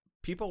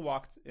people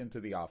walked into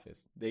the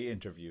office. They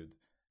interviewed.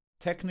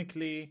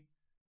 Technically,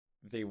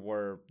 they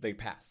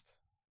passed.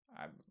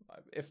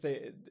 If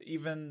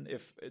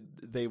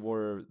they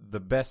were the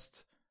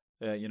best,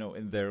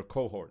 in their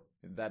cohort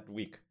in that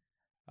week,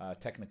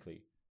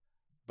 technically,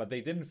 but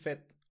they didn't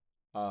fit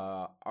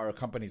our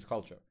company's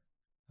culture.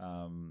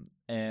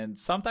 And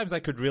sometimes I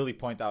could really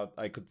point out,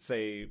 I could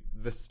say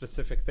this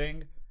specific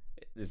thing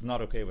is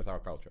not okay with our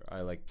culture.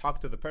 I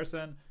talk to the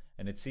person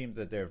and it seems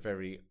that they're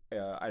very,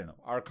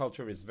 our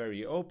culture is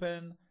very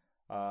open.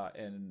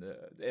 And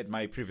at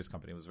my previous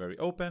company, it was very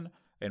open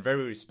and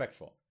very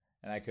respectful.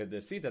 And I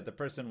could see that the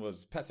person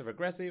was passive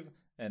aggressive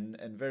and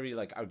very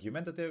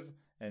argumentative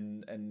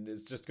and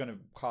is just going to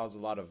cause a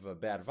lot of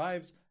bad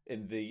vibes.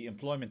 In the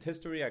employment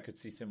history, I could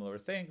see similar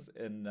things.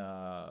 In,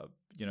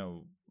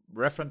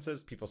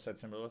 references, people said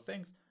similar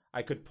things.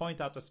 I could point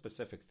out a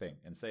specific thing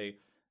and say,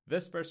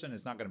 this person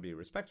is not going to be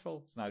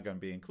respectful. It's not going to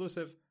be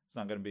inclusive. It's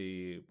not going to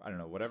be,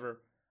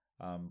 whatever.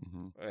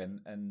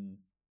 And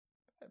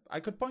I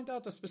could point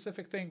out a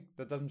specific thing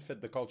that doesn't fit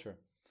the culture.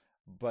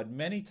 But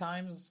many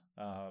times,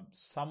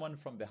 someone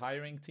from the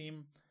hiring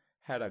team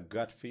had a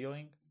gut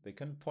feeling. They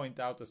couldn't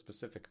point out a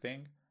specific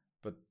thing,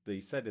 but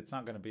they said it's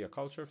not going to be a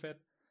culture fit.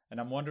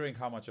 And I'm wondering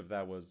how much of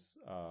that was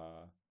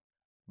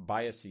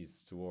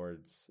biases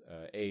towards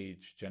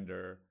age,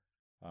 gender.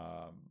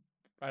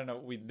 I don't know.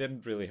 We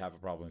didn't really have a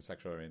problem with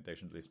sexual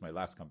orientation, at least my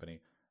last company.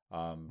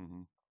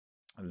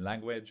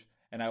 Language.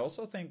 And I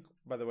also think,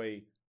 by the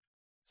way,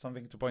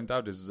 something to point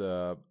out is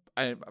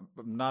I'm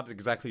not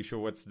exactly sure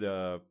what's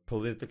the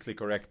politically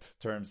correct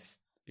terms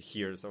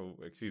here, so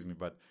excuse me,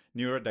 but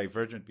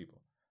neurodivergent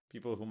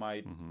people who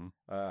might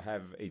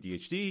have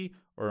ADHD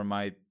or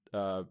might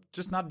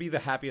just not be the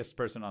happiest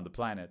person on the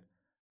planet.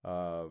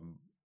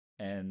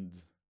 And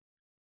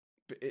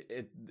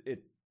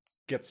it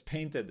gets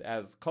painted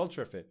as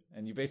culture fit,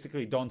 and you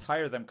basically don't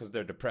hire them because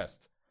they're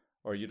depressed,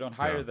 or you don't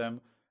hire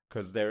them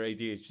because they're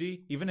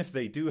ADHD, even if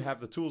they do have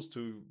the tools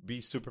to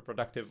be super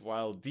productive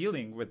while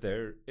dealing with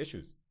their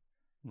issues.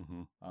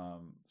 Mm-hmm.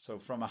 So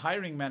from a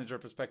hiring manager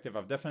perspective,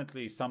 I've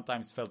definitely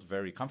sometimes felt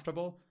very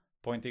comfortable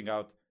pointing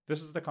out,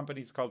 this is the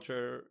company's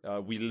culture.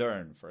 We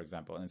learn, for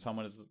example, and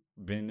someone has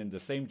been in the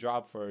same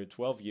job for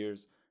 12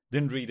 years,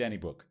 didn't read any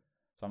book.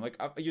 So I'm like,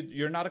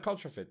 you're not a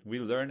culture fit. We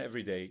learn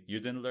every day. You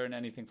didn't learn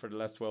anything for the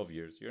last 12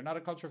 years. You're not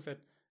a culture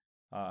fit.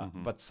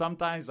 But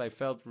sometimes I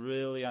felt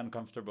really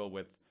uncomfortable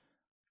with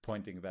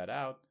pointing that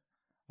out.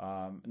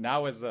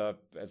 Now, as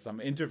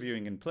I'm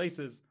interviewing in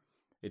places,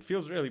 it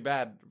feels really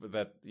bad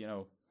that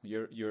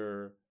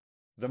you're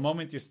the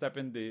moment you step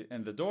in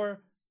the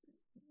door,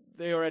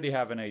 they already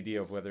have an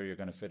idea of whether you're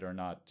going to fit or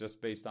not, just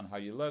based on how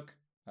you look,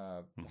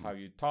 how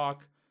you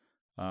talk,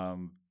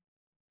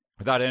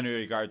 without any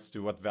regards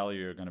to what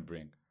value you're going to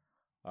bring.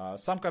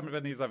 Some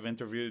companies I've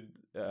interviewed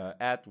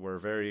at were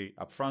very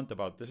upfront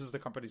about, this is the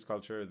company's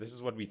culture, this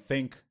is what we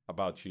think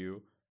about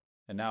you,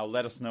 and now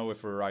let us know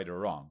if we're right or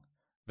wrong.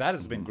 That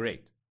has been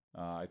great.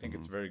 I think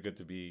it's very good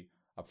to be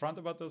upfront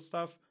about those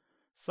stuff.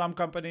 Some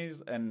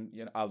companies, and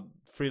I'll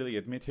freely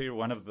admit here,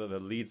 one of the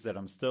leads that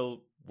I'm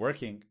still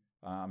working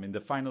in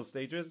the final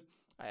stages,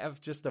 I have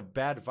just a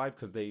bad vibe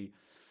because they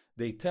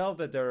tell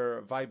that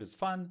their vibe is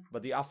fun,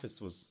 but the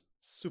office was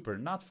super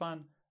not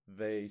fun.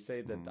 They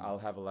say that I'll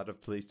have a lot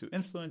of place to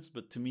influence,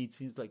 but to me it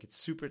seems like it's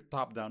super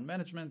top-down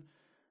management,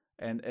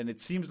 and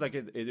it seems like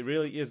it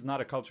really is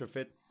not a culture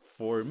fit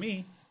for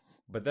me,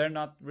 but they're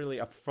not really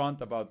upfront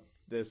about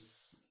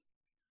this.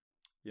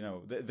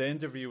 The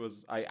interview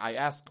was, I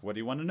asked, what do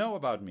you want to know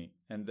about me?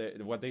 And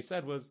what they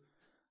said was,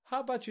 how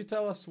about you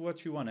tell us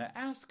what you want to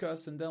ask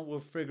us, and then we'll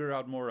figure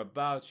out more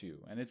about you.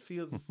 And it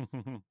feels,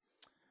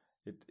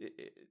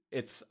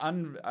 it's I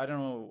don't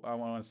know, I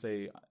want to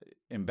say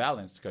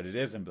imbalanced, because it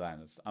is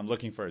imbalanced. I'm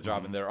looking for a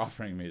job, and they're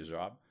offering me a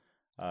job.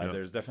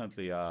 There's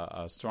definitely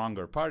a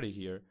stronger party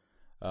here.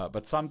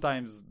 But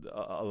sometimes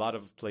a lot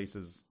of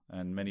places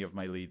and many of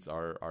my leads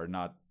are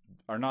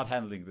not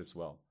handling this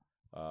well.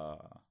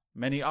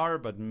 Many are,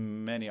 but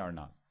many are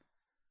not.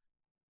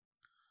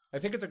 I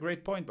think it's a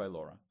great point by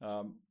Laura.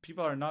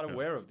 People are not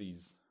aware of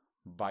these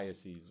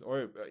biases,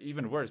 or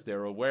even worse,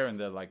 they're aware and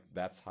they're like,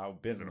 that's how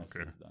business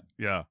is done.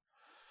 Yeah.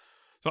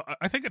 So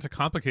I think it's a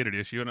complicated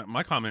issue, and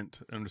my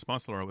comment in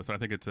response to Laura was, I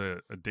think it's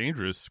a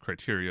dangerous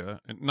criteria,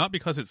 and not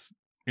because it's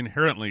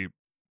inherently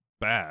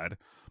bad,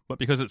 but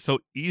because it's so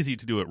easy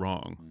to do it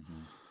wrong.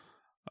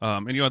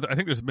 And I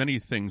think there's many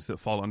things that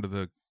fall under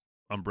the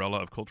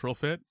umbrella of cultural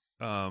fit.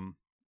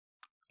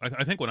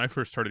 I think when I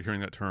first started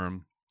hearing that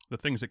term, the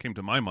things that came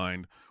to my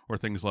mind were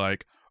things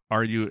like,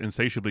 are you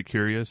insatiably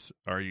curious?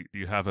 Do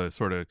you have a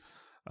sort of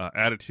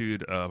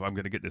attitude of, I'm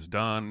going to get this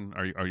done?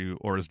 Are you,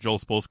 or as Joel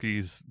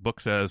Spolsky's book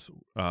says,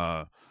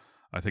 I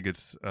think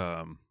it's,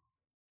 I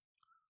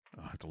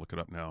have to look it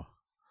up now.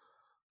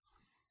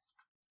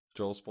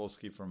 Joel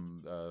Spolsky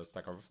from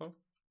Stack Overflow?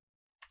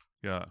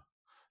 Yeah.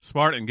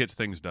 Smart and gets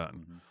things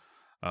done.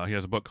 He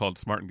has a book called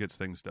Smart and Gets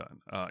Things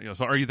Done.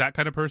 So are you that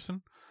kind of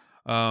person?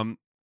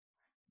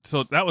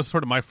 So that was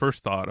sort of my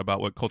first thought about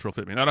what cultural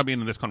fit means. I don't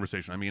mean in this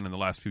conversation. I mean in the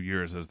last few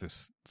years as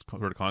this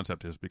sort of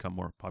concept has become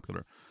more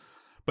popular.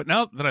 But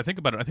now that I think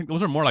about it, I think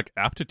those are more like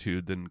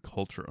aptitude than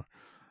culture.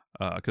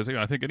 Because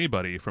I think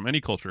anybody from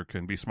any culture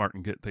can be smart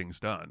and get things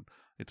done.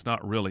 It's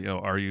not really,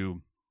 are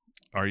you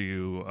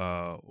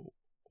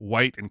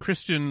white and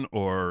Christian,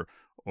 or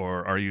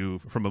are you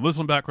from a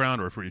Muslim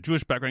background, or from a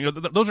Jewish background?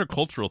 Those are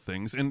cultural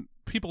things, and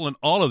people in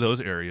all of those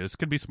areas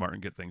can be smart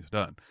and get things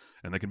done,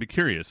 and they can be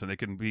curious, and they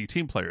can be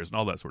team players, and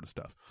all that sort of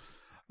stuff.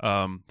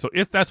 So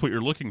if that's what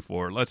you're looking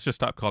for, let's just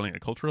stop calling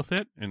it cultural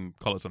fit and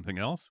call it something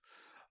else.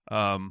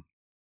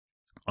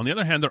 On the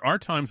other hand, there are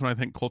times when I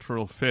think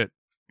cultural fit,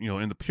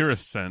 in the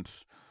purest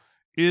sense,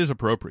 is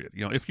appropriate.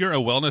 If you're a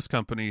wellness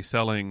company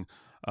selling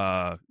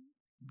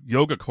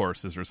yoga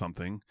courses or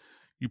something,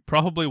 you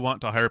probably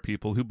want to hire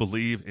people who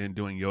believe in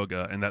doing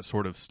yoga and that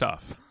sort of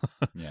stuff.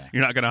 Yeah.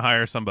 You're not going to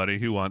hire somebody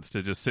who wants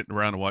to just sit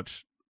around and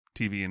watch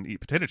TV and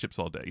eat potato chips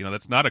all day.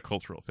 That's not a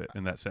cultural fit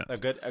in that sense. A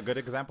good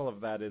example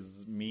of that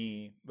is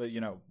me, but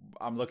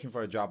I'm looking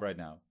for a job right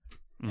now.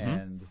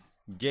 And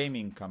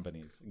gaming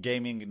companies,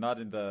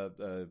 not in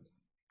the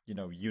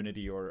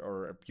Unity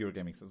or pure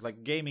gaming sense,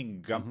 like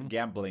gaming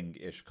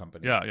gambling-ish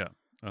companies.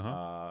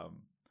 Yeah.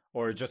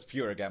 Or just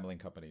pure gambling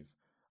companies.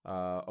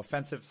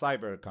 Offensive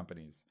cyber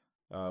companies.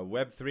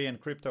 Web3 and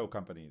crypto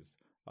companies,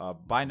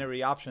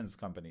 binary options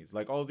companies,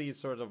 like all these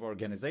sort of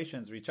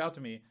organizations reach out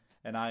to me,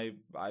 and I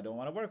don't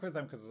want to work with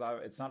them because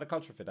it's not a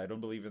culture fit. I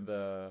don't believe in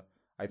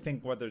I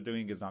think what they're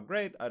doing is not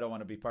great. I don't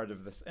want to be part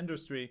of this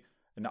industry.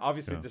 And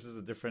obviously this is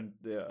a different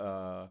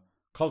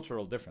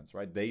cultural difference,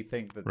 right? They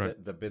think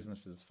that the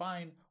business is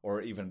fine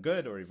or even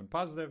good or even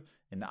positive.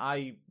 And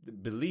I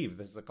believe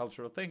this is a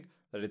cultural thing,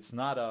 that it's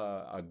not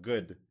a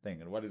good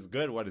thing. And what is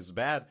good, what is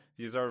bad,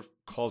 these are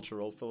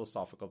cultural,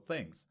 philosophical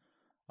things.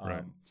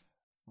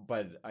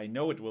 But I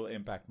know it will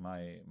impact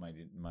my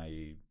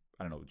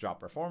I don't know,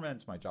 job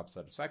performance, my job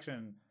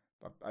satisfaction.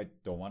 I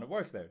don't want to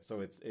work there,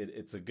 so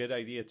it's a good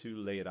idea to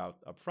lay it out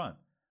up front.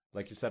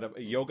 Like you said,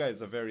 yoga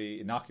is a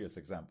very innocuous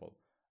example.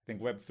 I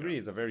think Web3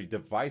 is a very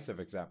divisive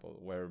example,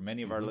 where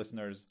many of our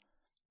listeners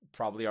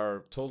probably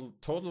are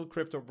total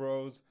crypto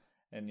bros,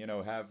 and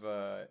have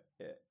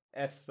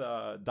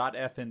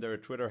eth in their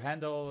Twitter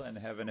handle and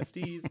have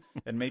NFTs,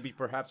 and maybe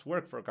perhaps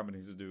work for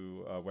companies to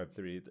do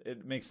Web3.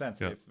 It makes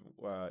sense if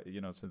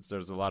since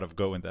there's a lot of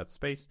Go in that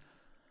space,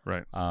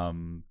 right?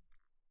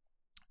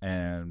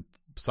 And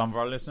some of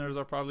our listeners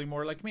are probably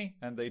more like me,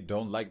 and they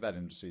don't like that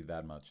industry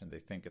that much, and they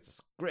think it's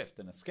a grift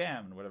and a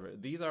scam and whatever.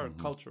 These are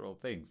cultural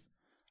things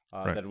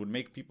that would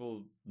make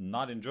people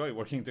not enjoy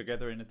working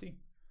together in a team.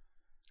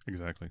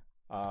 Exactly.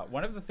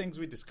 One of the things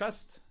we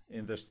discussed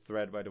in this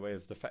thread, by the way,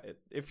 is the fact,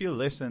 if you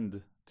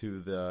listened to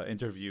the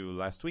interview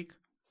last week,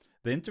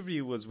 the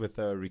interview was with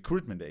a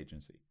recruitment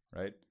agency,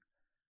 right?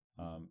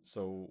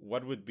 So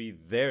what would be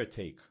their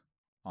take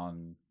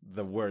on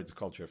the words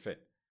culture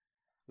fit?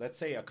 Let's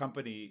say a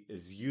company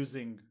is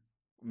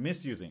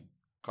misusing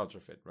culture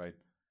fit, right?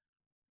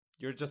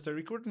 You're just a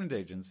recruitment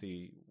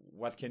agency.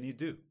 What can you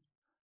do?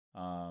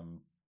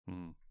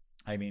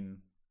 I mean,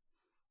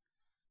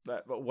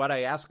 but what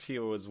I asked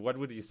here was, what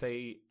would you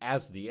say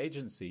as the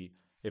agency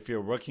if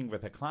you're working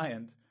with a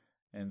client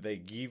and they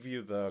give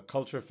you the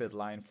culture fit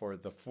line for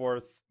the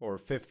 4th or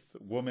 5th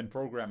woman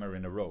programmer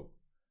in a row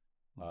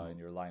in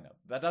your lineup?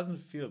 That doesn't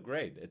feel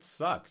great. It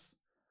sucks.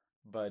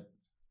 But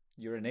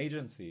you're an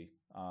agency.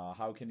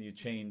 How can you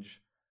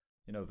change,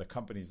 the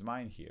company's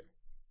mind here?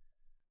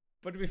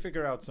 But we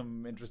figure out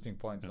some interesting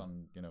points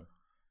on,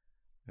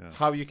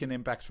 how you can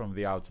impact from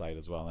the outside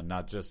as well, and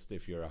not just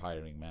if you're a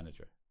hiring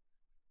manager.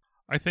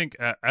 I think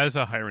as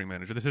a hiring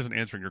manager, this isn't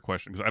answering your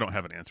question because I don't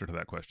have an answer to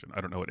that question.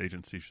 I don't know what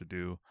agencies should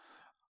do.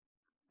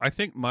 I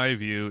think my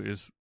view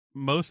is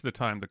most of the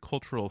time the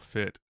cultural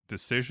fit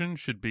decision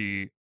should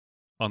be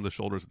on the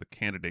shoulders of the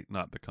candidate,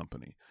 not the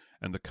company.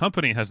 And the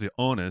company has the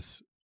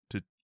onus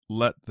to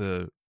let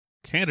the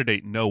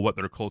candidate know what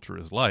their culture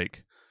is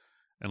like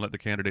and let the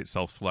candidate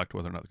self-select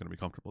whether or not they're going to be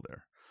comfortable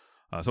there.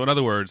 So in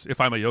other words, if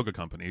I'm a yoga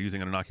company,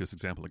 using an innocuous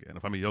example again,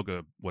 if I'm a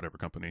yoga whatever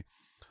company,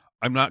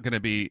 I'm not going to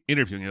be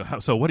interviewing you.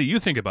 So what do you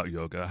think about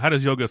yoga? How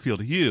does yoga feel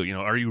to you?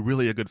 Are you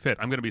really a good fit?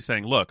 I'm going to be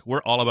saying, look,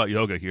 we're all about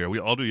yoga here. We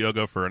all do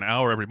yoga for an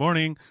hour every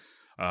morning.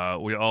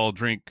 We all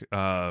drink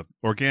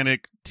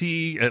organic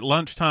tea at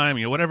lunchtime,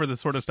 whatever the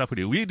sort of stuff we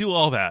do. We do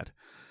all that.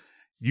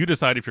 You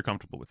decide if you're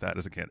comfortable with that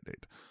as a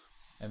candidate.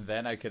 And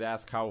then I could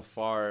ask how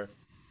far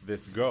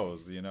this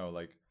goes.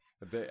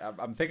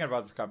 I'm thinking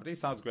about this company.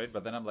 Sounds great.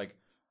 But then I'm like,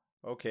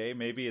 okay,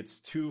 maybe it's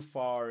too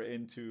far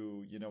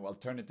into,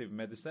 alternative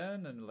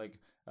medicine. And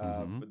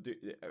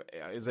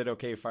is it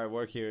okay if I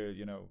work here,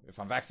 if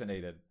I'm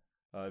vaccinated?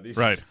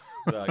 Right.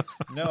 Like,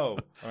 no.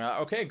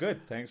 Okay,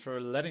 good. Thanks for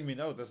letting me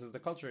know this is the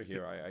culture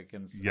here. I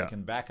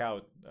can back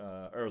out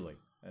early,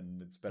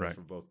 and it's better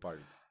for both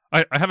parties.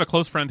 I have a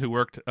close friend who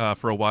worked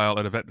for a while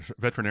at a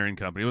veterinarian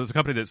company. It was a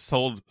company that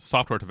sold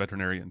software to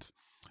veterinarians.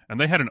 And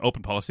they had an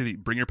open policy that you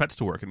bring your pets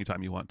to work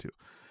anytime you want to.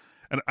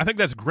 And I think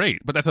that's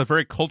great, but that's a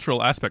very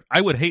cultural aspect.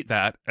 I would hate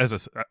that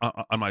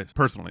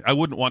personally. I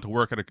wouldn't want to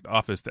work at an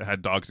office that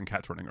had dogs and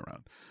cats running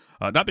around.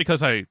 Not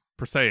because I,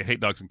 per se, hate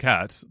dogs and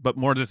cats, but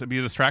more just to be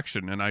a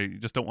distraction, and I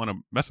just don't want to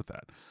mess with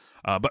that.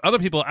 But other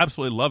people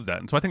absolutely love that.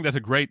 And so I think that's a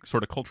great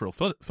sort of cultural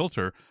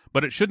filter,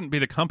 but it shouldn't be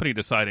the company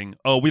deciding,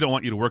 oh, we don't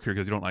want you to work here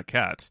because you don't like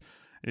cats.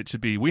 It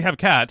should be, we have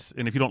cats,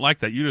 and if you don't like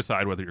that, you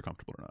decide whether you're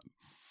comfortable or not.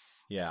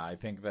 Yeah, I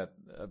think that,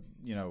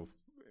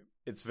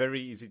 it's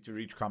very easy to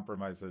reach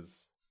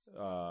compromises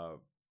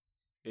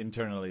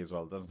internally as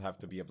well. It doesn't have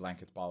to be a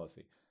blanket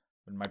policy.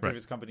 In my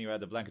previous company, you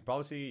had a blanket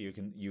policy.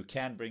 You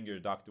can bring your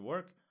dog to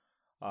work,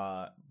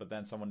 but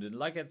then someone didn't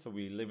like it, so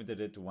we limited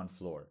it to one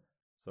floor.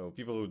 So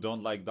people who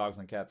don't like dogs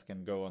and cats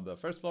can go on the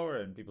first floor,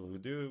 and people who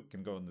do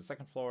can go on the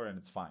second floor, and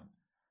it's fine.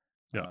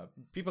 Yeah.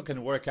 People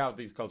can work out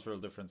these cultural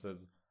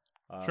differences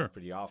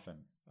pretty often,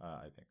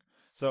 I think.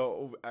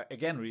 So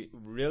again, we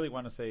really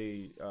want to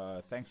say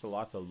thanks a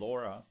lot to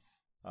Laura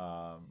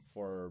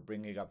for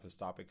bringing up this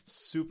topic. It's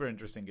a super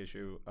interesting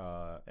issue,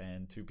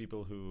 and to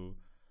people who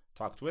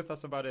talked with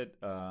us about it,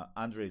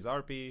 Andre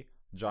Zarpi,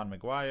 John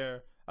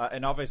McGuire,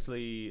 and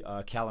obviously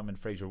Callum and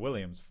Fraser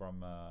Williams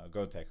from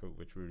GoTech,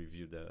 which we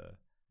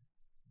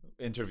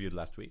interviewed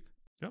last week.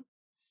 Yep.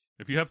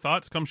 If you have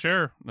thoughts, come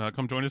share.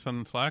 Come join us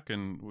on Slack,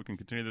 and we can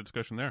continue the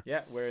discussion there.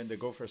 Yeah, we're in the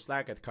Go for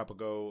Slack at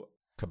Cupago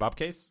Kebab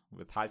Case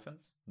with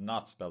hyphens,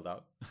 not spelled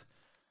out.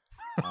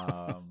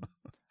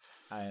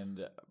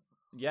 And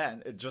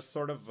it's just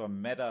sort of a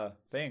meta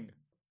thing.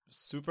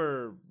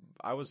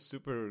 I was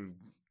super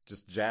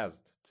just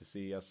jazzed to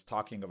see us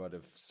talking about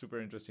a super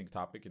interesting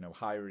topic,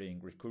 hiring,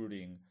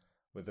 recruiting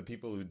with the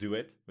people who do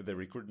it, with the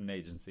recruiting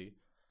agency.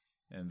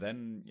 And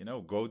then,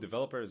 Go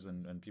developers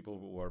and people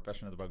who are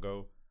passionate about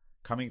Go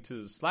coming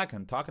to Slack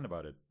and talking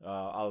about it.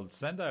 I'll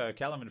send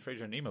Callum and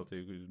Fraser an email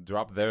to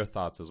drop their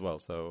thoughts as well.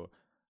 So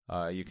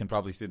you can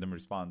probably see them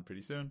respond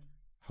pretty soon,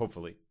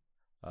 hopefully.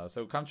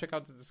 So come check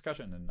out the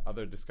discussion and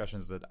other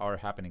discussions that are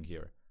happening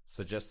here.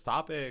 Suggest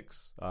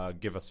topics,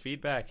 give us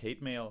feedback,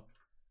 hate mail.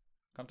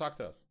 Come talk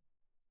to us.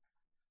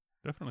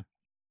 Definitely.